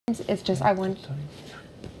It's just I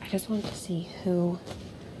just want to see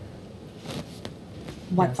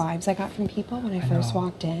what vibes I got from people when I first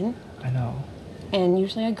walked in. I know. And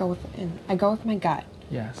usually I go with my gut.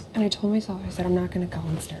 Yes. And I told myself, I said, I'm not going to go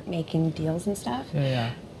and start making deals and stuff.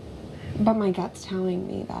 Yeah. But my gut's telling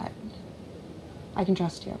me that I can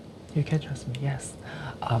trust you. You can trust me, yes.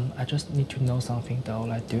 I just need to know something though.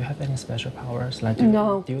 Like, do you have any special powers? Like, do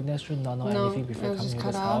you literally not know anything before coming to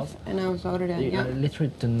this house? And I was voted in. You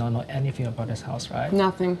literally do not know anything about this house, right?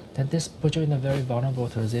 Nothing. Then this puts you in a very vulnerable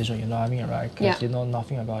position. You know what I mean, right? Because Yeah. you know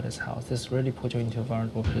nothing about this house. This really puts you into a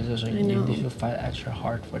vulnerable position. I know. You need to fight extra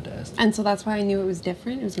hard for this. And so that's why I knew it was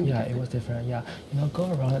different. It was gonna be different. It was different. Yeah, you know, go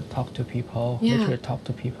around and talk to people. Yeah. Literally talk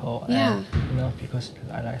to people. Yeah. And, you know, because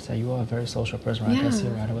like I said, you are a very social person. Right? I can see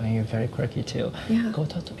right away. And you're very quirky too. Yeah. Go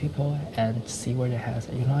talk to people and see where their heads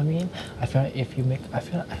at. You know what I mean? I feel like I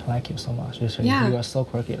feel like I like you so much. Yeah. You are so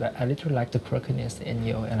quirky. Like I literally like the quirkiness in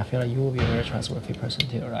you, and I feel like you will be a very trustworthy person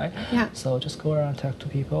too, right? Yeah. So just go around, talk to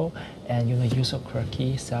people, and you know, use your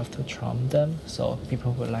quirky self to charm them. So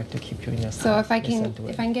people would like to keep you in their side. So if I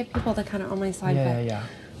can get people to kind of on my side,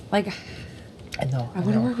 like I know. I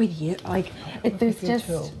want to work with you. Like if there's just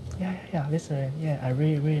Listen, I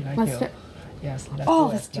really like you. Yes,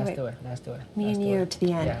 let's do it. Me and you to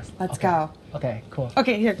the end. Yes. Let's go. Okay, cool.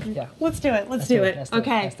 Okay, here. Yeah. Let's do it. Let's do it.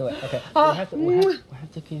 Okay. Let's do it. Okay. We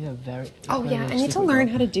have to keep it very. Oh yeah, I need to learn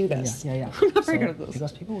how to do this. Yeah. I'm not very good at this.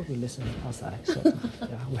 Because people will be listening outside, so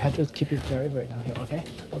we have to keep it very down here. Okay.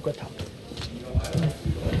 Oh, good talk.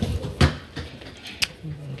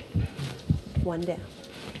 One down.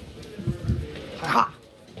 Ha!